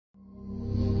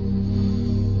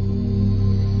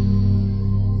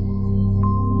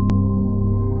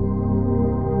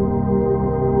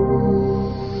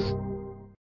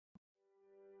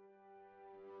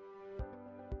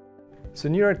So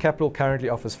New Road Capital currently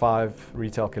offers 5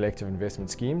 retail collective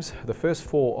investment schemes. The first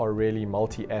 4 are really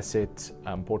multi-asset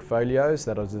portfolios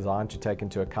that are designed to take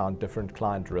into account different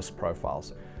client risk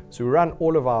profiles. So we run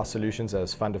all of our solutions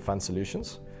as fund-of-fund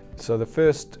solutions. So the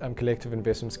first collective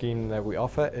investment scheme that we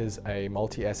offer is a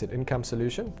multi-asset income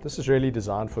solution. This is really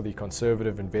designed for the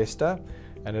conservative investor,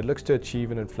 and it looks to achieve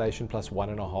an inflation plus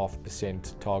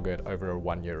 1.5% target over a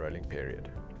 1-year rolling period.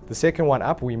 The second one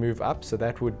up, we move up, so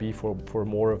that would be for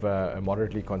more of a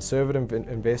moderately conservative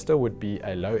investor, would be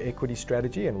a low equity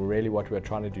strategy, and really what we're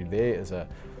trying to do there is a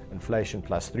inflation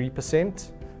plus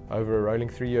 3% over a rolling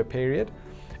 3-year period.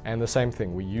 And the same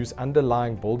thing, we use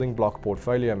underlying building block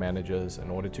portfolio managers in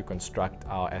order to construct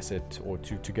our asset, or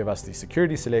to give us the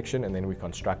security selection, and then we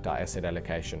construct our asset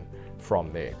allocation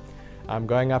from there.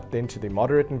 Going up then to the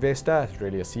moderate investor, it's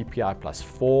really a CPI plus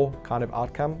 4 kind of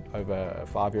outcome over a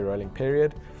 5-year rolling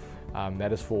period.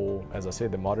 That is for, as I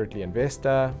said, the moderately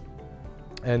investor.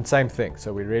 And same thing,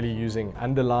 so we're really using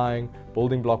underlying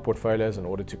building block portfolios in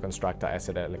order to construct our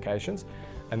asset allocations.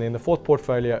 And then the fourth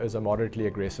portfolio is a moderately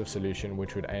aggressive solution,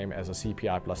 which would aim as a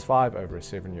CPI plus 5 over a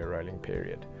 7-year rolling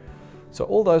period. So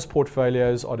all those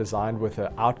portfolios are designed with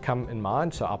an outcome in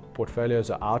mind, so our portfolios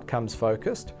are outcomes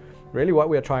focused. Really what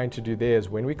we are trying to do there is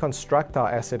when we construct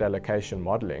our asset allocation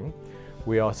modeling,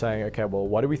 we are saying, okay, well,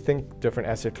 what do we think different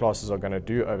asset classes are going to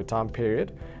do over time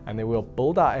period? And then we'll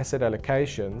build our asset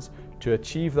allocations to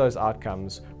achieve those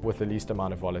outcomes with the least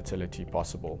amount of volatility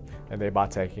possible, and thereby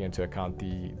taking into account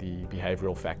the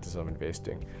behavioral factors of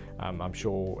investing. I'm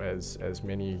sure as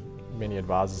many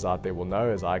advisors out there will know,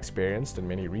 as I experienced, and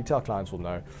many retail clients will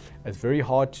know, it's very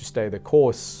hard to stay the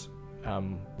course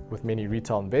with many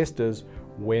retail investors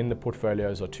when the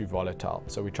portfolios are too volatile.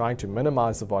 So we're trying to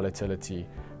minimize the volatility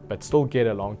but still get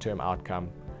a long-term outcome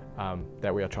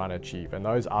that we are trying to achieve. And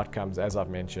those outcomes, as I've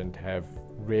mentioned, are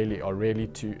really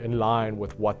in line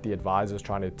with what the advisor is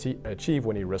trying to achieve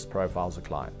when he risk profiles a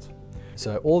client.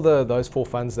 So all those 4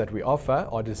 funds that we offer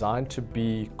are designed to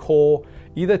be core,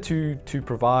 either to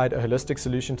provide a holistic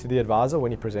solution to the advisor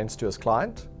when he presents to his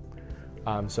client.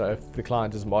 So if the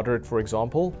client is moderate, for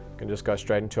example, you can just go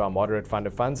straight into our moderate fund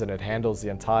of funds and it handles the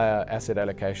entire asset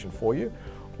allocation for you.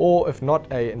 Or if not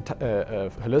a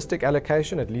holistic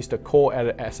allocation, at least a core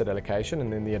asset allocation,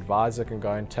 and then the advisor can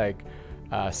go and take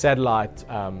satellite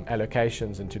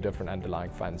allocations into different underlying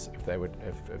funds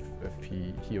if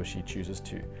he or she chooses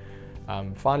to.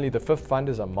 Finally, the 5th fund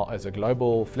is a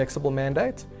global flexible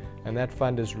mandate, and that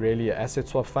fund is really an asset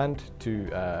swap fund to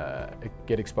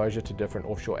get exposure to different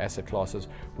offshore asset classes.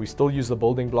 We still use the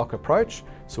building block approach,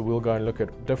 so we'll go and look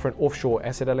at different offshore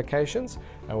asset allocations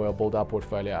and we'll build our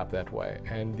portfolio up that way.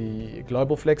 And the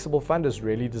global flexible fund is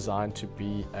really designed to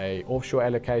be an offshore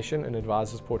allocation in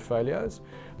advisors' portfolios,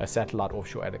 a satellite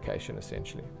offshore allocation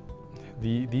essentially.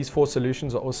 These 4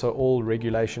 solutions are also all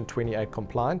Regulation 28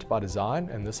 compliant by design,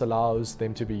 and this allows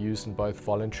them to be used in both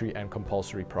voluntary and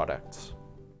compulsory products.